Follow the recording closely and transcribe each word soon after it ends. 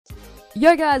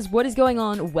Yo guys, what is going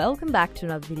on? Welcome back to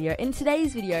another video. In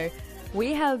today's video,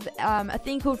 we have a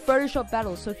thing called Photoshop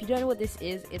Battles. So if you don't know what this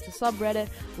is, it's a subreddit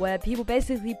where people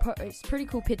basically post pretty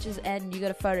cool pictures and you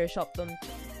gotta Photoshop them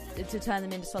to turn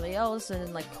them into something else, and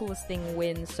then like coolest thing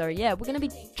wins. So yeah, we're gonna be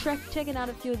checking out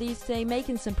a few of these today,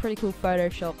 making some pretty cool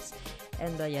Photoshops.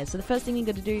 And yeah, so the first thing you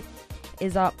gotta do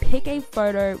is pick a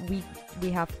photo we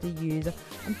have to use.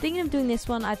 I'm thinking of doing this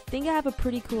one. I think I have a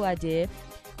pretty cool idea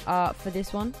for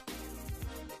this one.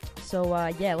 So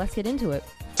yeah, let's get into it.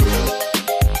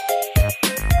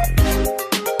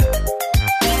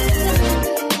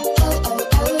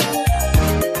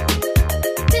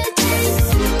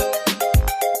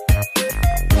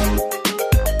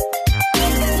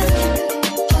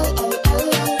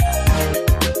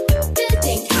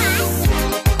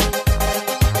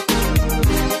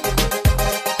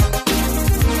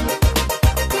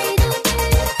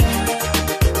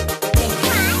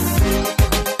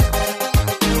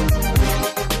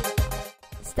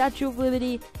 Statue of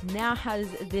Liberty now has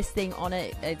this thing on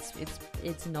it.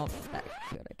 It's not that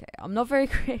good. Okay, I'm not very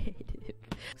creative.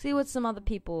 See what some other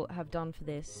people have done for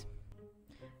this.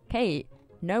 Okay,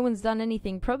 no one's done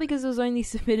anything, probably because it was only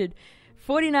submitted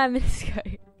 49 minutes ago.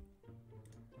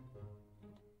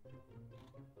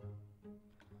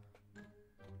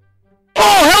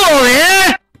 Oh, hello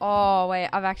there! Oh wait,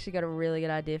 I've actually got a really good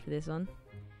idea for this one.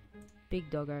 Big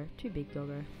doggo, too big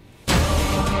doggo.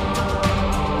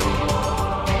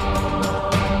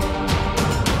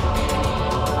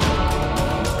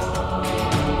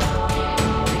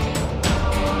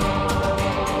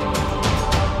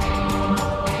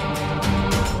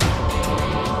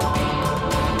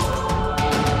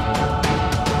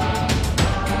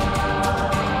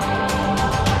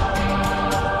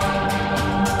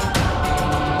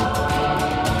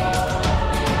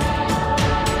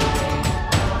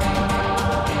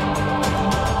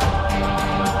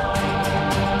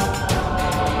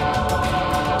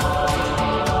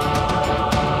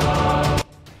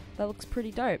 That looks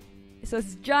pretty dope. So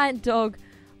it's a giant dog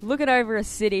looking over a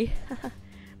city.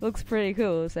 Looks pretty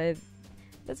cool. So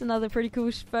that's another pretty cool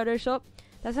Photoshop.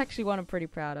 That's actually one I'm pretty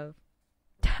proud of.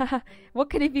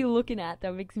 What could he be looking at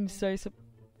that makes him so?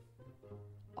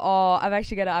 Oh, I've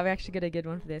actually got a good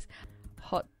one for this.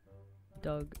 Hot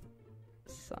dog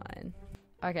sign.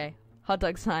 Okay, hot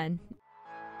dog sign.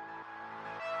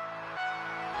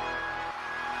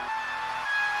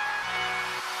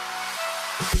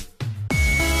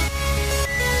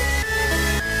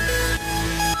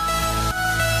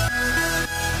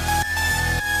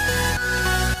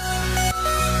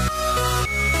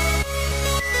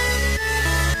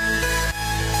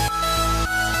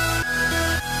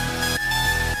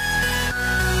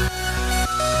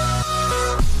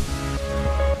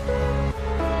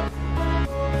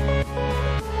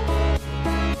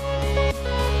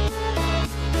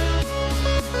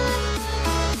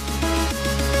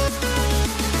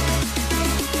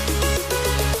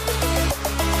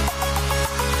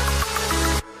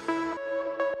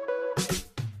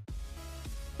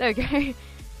 There we go.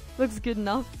 Looks good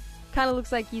enough. Kind of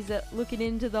looks like he's looking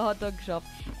into the hot dog shop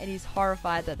and he's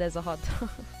horrified that there's a hot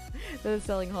dog. They're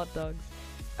selling hot dogs.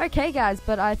 Okay guys,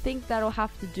 but I think that'll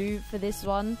have to do for this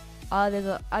one. As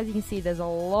you can see, there's a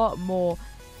lot more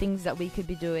things that we could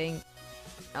be doing.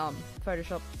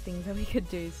 Photoshop things that we could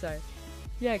do. So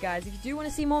yeah guys, if you do want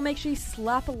to see more, make sure you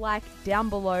slap a like down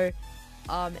below.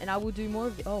 And I will do more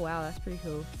of oh wow, that's pretty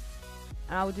cool.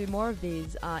 And I will do more of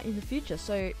these in the future.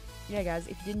 So yeah guys,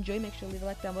 if you did enjoy, make sure to leave a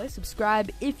like down below, subscribe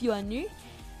if you are new,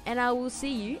 and I will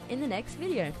see you in the next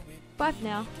video. Bye for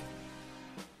now.